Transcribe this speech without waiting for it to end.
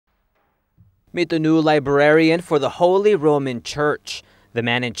Meet the new librarian for the Holy Roman Church, the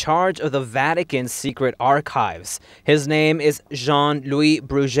man in charge of the Vatican's secret archives. His name is Jean-Louis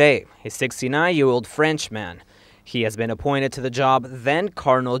Bruguès, a 69-year-old Frenchman. He has been appointed to the job then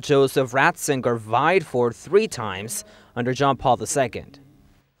Cardinal Joseph Ratzinger vied for 3 times under John Paul II.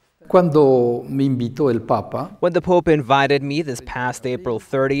 When the Pope invited me this past April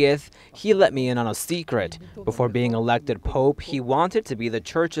 30th, he let me in on a secret. Before being elected Pope, he wanted to be the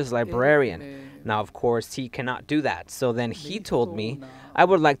church's librarian. Now, of course, he cannot do that, so then he told me, I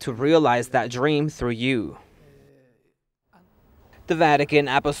would like to realize that dream through you. The Vatican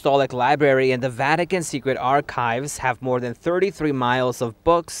Apostolic Library and the Vatican Secret Archives have more than 33 miles of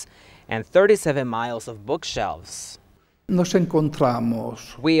books and 37 miles of bookshelves.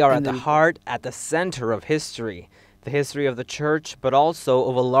 We are at the heart, at the center of history, the history of the Church, but also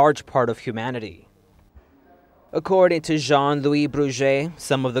of a large part of humanity. According to Jean-Louis Bruguès,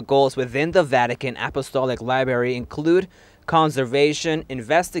 some of the goals within the Vatican Apostolic Library include conservation,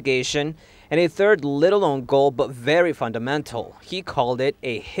 investigation, and a third little-known goal but very fundamental. He called it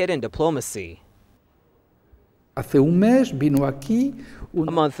a hidden diplomacy. A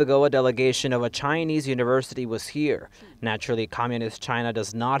month ago, a delegation of a Chinese university was here. Naturally, Communist China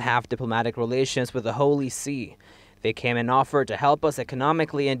does not have diplomatic relations with the Holy See. They came and offered to help us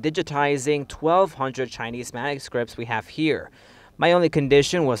economically in digitizing 1,200 Chinese manuscripts we have here. My only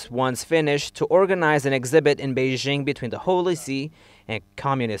condition was, once finished, to organize an exhibit in Beijing between the Holy See and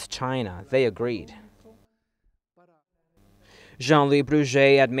Communist China. They agreed. Jean-Louis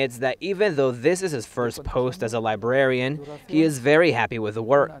Bruguès admits that even though this is his first post as a librarian, he is very happy with the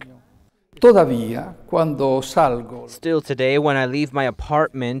work. Still today, when I leave my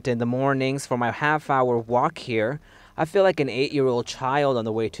apartment in the mornings for my half-hour walk here, I feel like an 8-year-old child on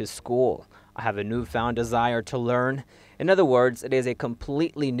the way to school. I have a newfound desire to learn. In other words, it is a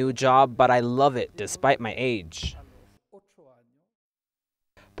completely new job, but I love it despite my age.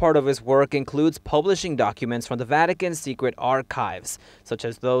 Part of his work includes publishing documents from the Vatican's secret archives, such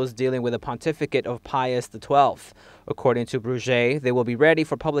as those dealing with the pontificate of Pius XII. According to Bruguès, they will be ready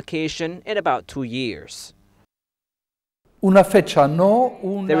for publication in about 2 years.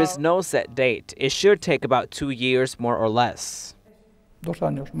 There is no set date. It should take about 2 years, more or less.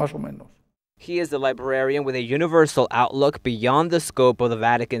 He is the librarian with a universal outlook beyond the scope of the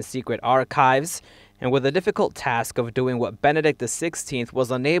Vatican's secret archives, and with the difficult task of doing what Benedict XVI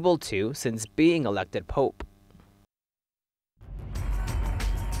was unable to since being elected Pope.